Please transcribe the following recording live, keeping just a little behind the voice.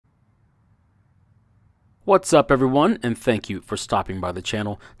What's up everyone, and thank you for stopping by the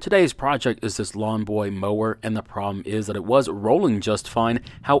channel. Today's project is this LawnBoy mower, and the problem is that it was rolling just fine.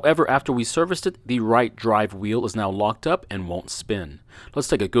 However, after we serviced it, the right drive wheel is now locked up and won't spin. Let's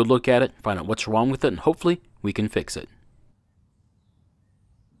take a good look at it, find out what's wrong with it, and hopefully we can fix it.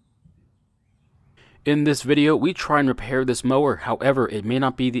 In this video, we try and repair this mower. However, it may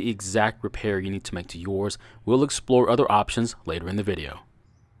not be the exact repair you need to make to yours. We'll explore other options later in the video.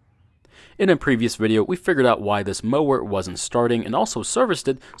 In a previous video, we figured out why this mower wasn't starting and also serviced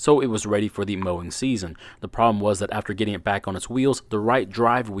it so it was ready for the mowing season. The problem was that after getting it back on its wheels, the right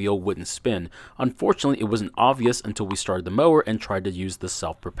drive wheel wouldn't spin. Unfortunately, it wasn't obvious until we started the mower and tried to use the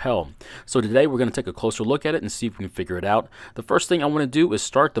self-propel. So today we're going to take a closer look at it and see if we can figure it out. The first thing I want to do is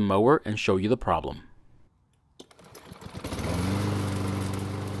start the mower and show you the problem.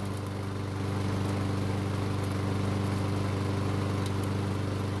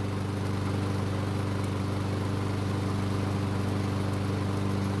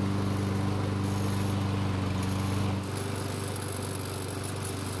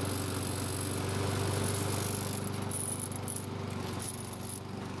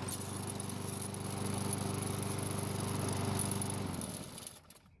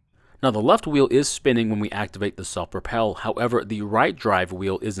 Now the left wheel is spinning when we activate the self-propel, however the right drive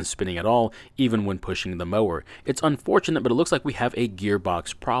wheel isn't spinning at all, even when pushing the mower. It's unfortunate, but it looks like we have a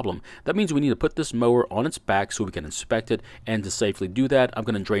gearbox problem. That means we need to put this mower on its back so we can inspect it, and to safely do that, I'm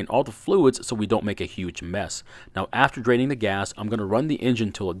going to drain all the fluids so we don't make a huge mess. Now after draining the gas, I'm going to run the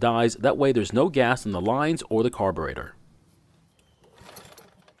engine till it dies, that way there's no gas in the lines or the carburetor.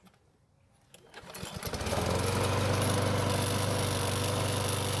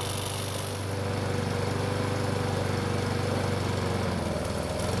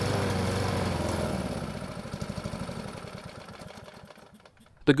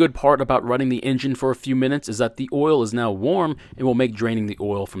 The good part about running the engine for a few minutes is that the oil is now warm and will make draining the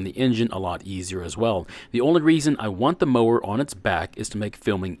oil from the engine a lot easier as well. The only reason I want the mower on its back is to make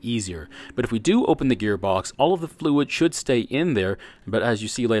filming easier. But if we do open the gearbox, all of the fluid should stay in there, but as you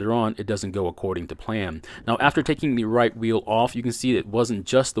see later on, it doesn't go according to plan. Now after taking the right wheel off, you can see it wasn't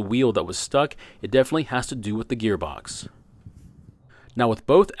just the wheel that was stuck, it definitely has to do with the gearbox. Now with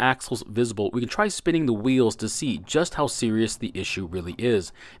both axles visible, we can try spinning the wheels to see just how serious the issue really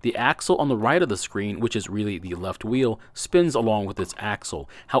is. The axle on the right of the screen, which is really the left wheel, spins along with its axle.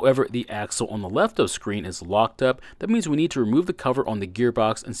 However, the axle on the left of the screen is locked up. That means we need to remove the cover on the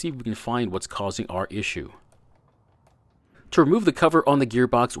gearbox and see if we can find what's causing our issue. To remove the cover on the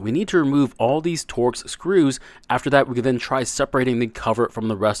gearbox, we need to remove all these Torx screws. After that, we can then try separating the cover from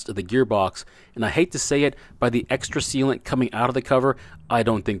the rest of the gearbox. And I hate to say it, by the extra sealant coming out of the cover, I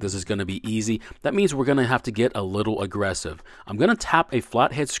don't think this is going to be easy. That means we're going to have to get a little aggressive. I'm going to tap a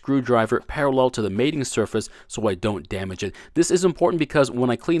flathead screwdriver parallel to the mating surface so I don't damage it. This is important because when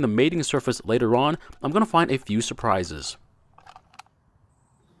I clean the mating surface later on, I'm going to find a few surprises.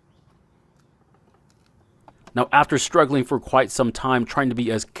 Now after struggling for quite some time trying to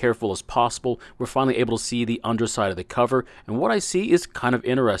be as careful as possible, we're finally able to see the underside of the cover, and what I see is kind of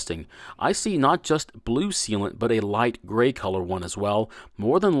interesting. I see not just blue sealant but a light gray color one as well.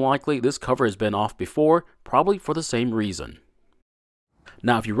 More than likely this cover has been off before, probably for the same reason.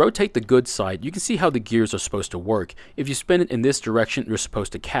 Now if you rotate the good side, you can see how the gears are supposed to work. If you spin it in this direction, you're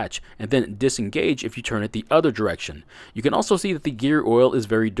supposed to catch, and then disengage if you turn it the other direction. You can also see that the gear oil is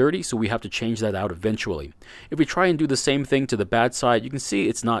very dirty, so we have to change that out eventually. If we try and do the same thing to the bad side, you can see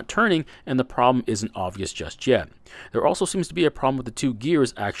it's not turning, and the problem isn't obvious just yet. There also seems to be a problem with the two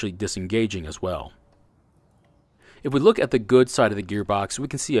gears actually disengaging as well. If we look at the good side of the gearbox, we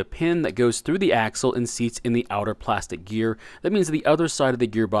can see a pin that goes through the axle and seats in the outer plastic gear. That means the other side of the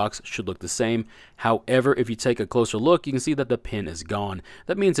gearbox should look the same. However, if you take a closer look, you can see that the pin is gone.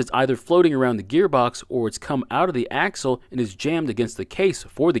 That means it's either floating around the gearbox or it's come out of the axle and is jammed against the case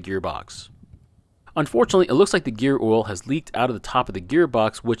for the gearbox. Unfortunately, it looks like the gear oil has leaked out of the top of the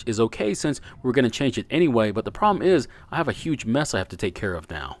gearbox, which is okay since we're going to change it anyway, but the problem is I have a huge mess I have to take care of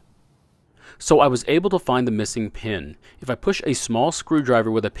now. So I was able to find the missing pin. If I push a small screwdriver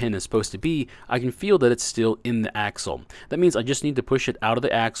where the pin is supposed to be, I can feel that it's still in the axle. That means I just need to push it out of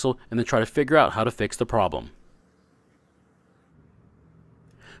the axle and then try to figure out how to fix the problem.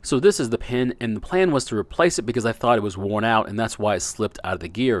 So this is the pin, and the plan was to replace it because I thought it was worn out, and that's why it slipped out of the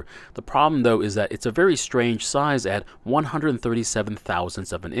gear. The problem though is that it's a very strange size at 137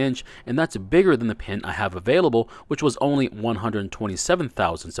 thousandths of an inch, and that's bigger than the pin I have available, which was only 127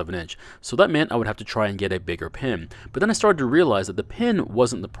 thousandths of an inch. So that meant I would have to try and get a bigger pin. But then I started to realize that the pin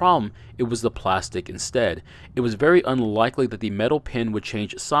wasn't the problem, it was the plastic instead. It was very unlikely that the metal pin would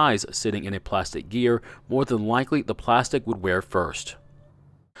change size sitting in a plastic gear. More than likely the plastic would wear first.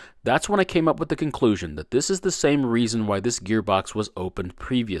 That's when I came up with the conclusion that this is the same reason why this gearbox was opened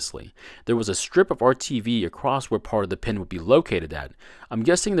previously. There was a strip of RTV across where part of the pin would be located at. I'm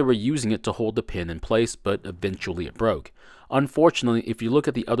guessing they were using it to hold the pin in place, but eventually it broke. Unfortunately, if you look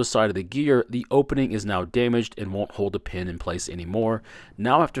at the other side of the gear, the opening is now damaged and won't hold the pin in place anymore.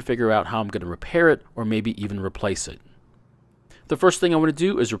 Now I have to figure out how I'm going to repair it, or maybe even replace it. The first thing I want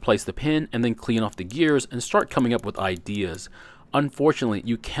to do is replace the pin and then clean off the gears and start coming up with ideas. Unfortunately,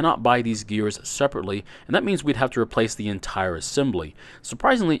 you cannot buy these gears separately, and that means we'd have to replace the entire assembly.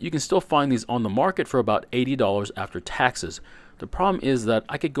 Surprisingly, you can still find these on the market for about $80 after taxes. The problem is that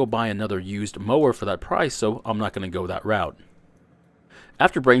I could go buy another used mower for that price, so I'm not going to go that route.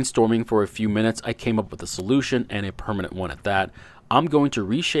 After brainstorming for a few minutes, I came up with a solution, and a permanent one at that. I'm going to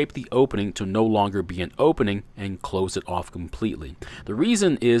reshape the opening to no longer be an opening and close it off completely. The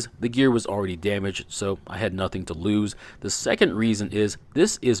reason is the gear was already damaged, so I had nothing to lose. The second reason is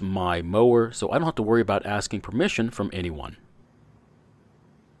this is my mower, so I don't have to worry about asking permission from anyone.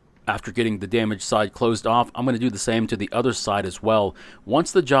 After getting the damaged side closed off, I'm going to do the same to the other side as well.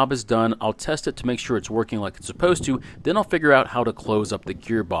 Once the job is done, I'll test it to make sure it's working like it's supposed to, then I'll figure out how to close up the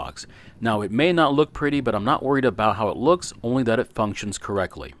gearbox. Now, it may not look pretty, but I'm not worried about how it looks, only that it functions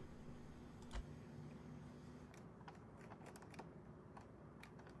correctly.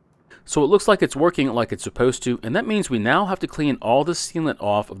 So it looks like it's working like it's supposed to, and that means we now have to clean all the sealant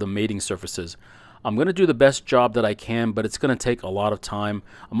off of the mating surfaces. I'm going to do the best job that I can, but it's going to take a lot of time.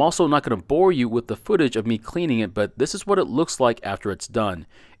 I'm also not going to bore you with the footage of me cleaning it, but this is what it looks like after it's done.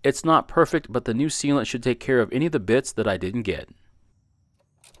 It's not perfect, but the new sealant should take care of any of the bits that I didn't get.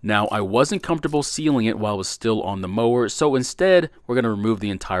 Now, I wasn't comfortable sealing it while it was still on the mower, so instead, we're going to remove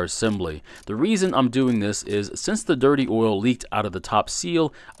the entire assembly. The reason I'm doing this is, since the dirty oil leaked out of the top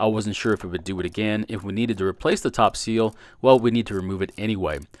seal, I wasn't sure if it would do it again. If we needed to replace the top seal, well, we need to remove it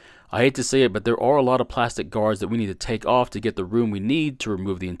anyway. I hate to say it, but there are a lot of plastic guards that we need to take off to get the room we need to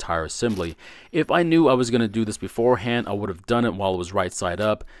remove the entire assembly. If I knew I was going to do this beforehand, I would have done it while it was right side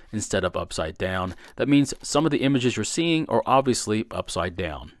up instead of upside down. That means some of the images you're seeing are obviously upside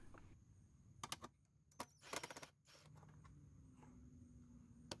down.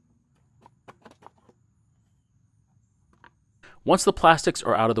 Once the plastics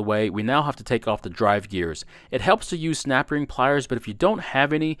are out of the way, we now have to take off the drive gears. It helps to use snap ring pliers, but if you don't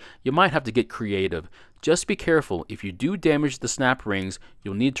have any, you might have to get creative. Just be careful. If you do damage the snap rings,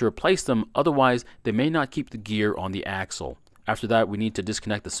 you'll need to replace them, otherwise they may not keep the gear on the axle. After that, we need to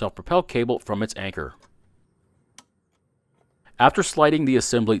disconnect the self-propel cable from its anchor. After sliding the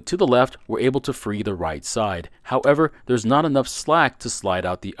assembly to the left, we're able to free the right side. However, there's not enough slack to slide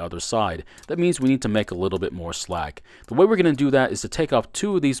out the other side. That means we need to make a little bit more slack. The way we're going to do that is to take off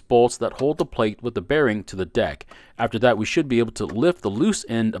two of these bolts that hold the plate with the bearing to the deck. After that, we should be able to lift the loose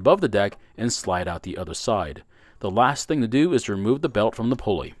end above the deck and slide out the other side. The last thing to do is to remove the belt from the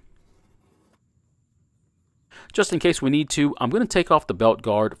pulley. Just in case we need to, I'm going to take off the belt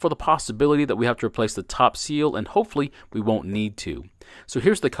guard for the possibility that we have to replace the top seal, and hopefully we won't need to. So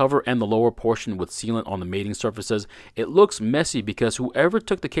here's the cover and the lower portion with sealant on the mating surfaces. It looks messy because whoever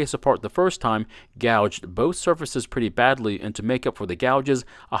took the case apart the first time gouged both surfaces pretty badly, and to make up for the gouges,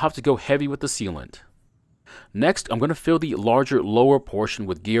 I'll have to go heavy with the sealant. Next, I'm going to fill the larger lower portion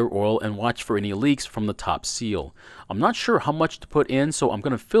with gear oil and watch for any leaks from the top seal. I'm not sure how much to put in, so I'm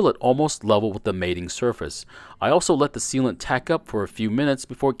going to fill it almost level with the mating surface. I also let the sealant tack up for a few minutes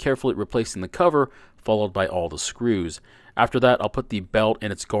before carefully replacing the cover, followed by all the screws. After that, I'll put the belt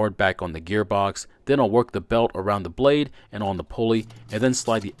and its guard back on the gearbox, then I'll work the belt around the blade and on the pulley, and then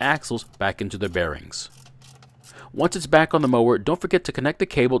slide the axles back into their bearings. Once it's back on the mower, don't forget to connect the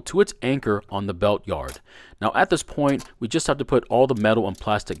cable to its anchor on the belt yard. Now at this point, we just have to put all the metal and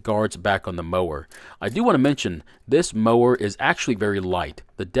plastic guards back on the mower. I do want to mention, this mower is actually very light.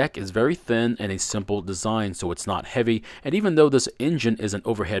 The deck is very thin and a simple design, so it's not heavy, and even though this engine is an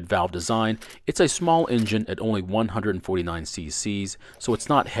overhead valve design, it's a small engine at only 149 cc's, so it's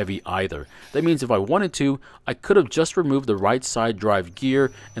not heavy either. That means if I wanted to, I could have just removed the right side drive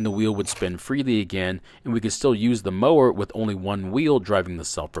gear and the wheel would spin freely again, and we could still use the mower with only one wheel driving the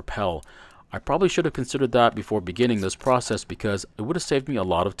self-propel. I probably should have considered that before beginning this process because it would have saved me a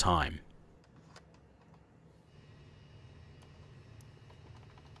lot of time.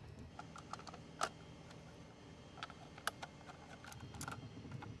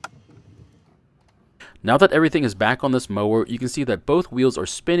 Now that everything is back on this mower, you can see that both wheels are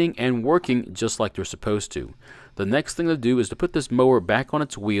spinning and working just like they're supposed to. The next thing to do is to put this mower back on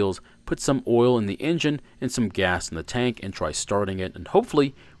its wheels, put some oil in the engine and some gas in the tank and try starting it, and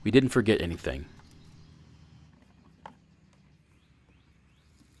hopefully we didn't forget anything.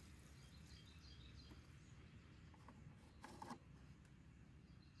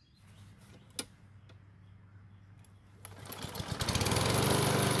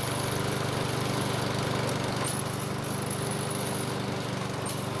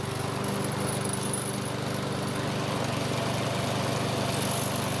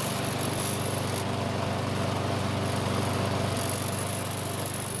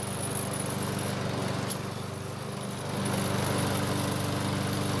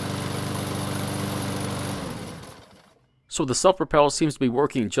 So the self-propel seems to be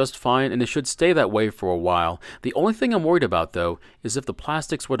working just fine, and it should stay that way for a while. The only thing I'm worried about, though, is if the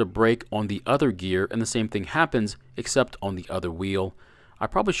plastics were to break on the other gear and the same thing happens, except on the other wheel. I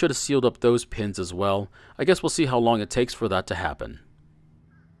probably should have sealed up those pins as well. I guess we'll see how long it takes for that to happen.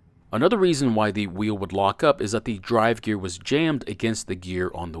 Another reason why the wheel would lock up is that the drive gear was jammed against the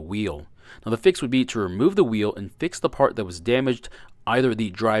gear on the wheel. Now the fix would be to remove the wheel and fix the part that was damaged, either the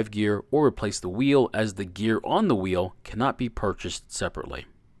drive gear or replace the wheel, as the gear on the wheel cannot be purchased separately.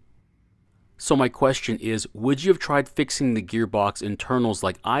 So my question is, would you have tried fixing the gearbox internals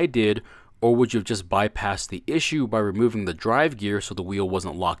like I did, or would you have just bypassed the issue by removing the drive gear so the wheel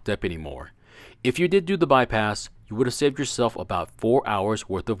wasn't locked up anymore? If you did do the bypass, you would have saved yourself about 4 hours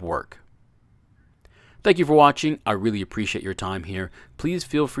worth of work. Thank you for watching. I really appreciate your time here. Please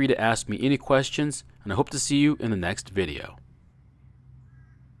feel free to ask me any questions, and I hope to see you in the next video.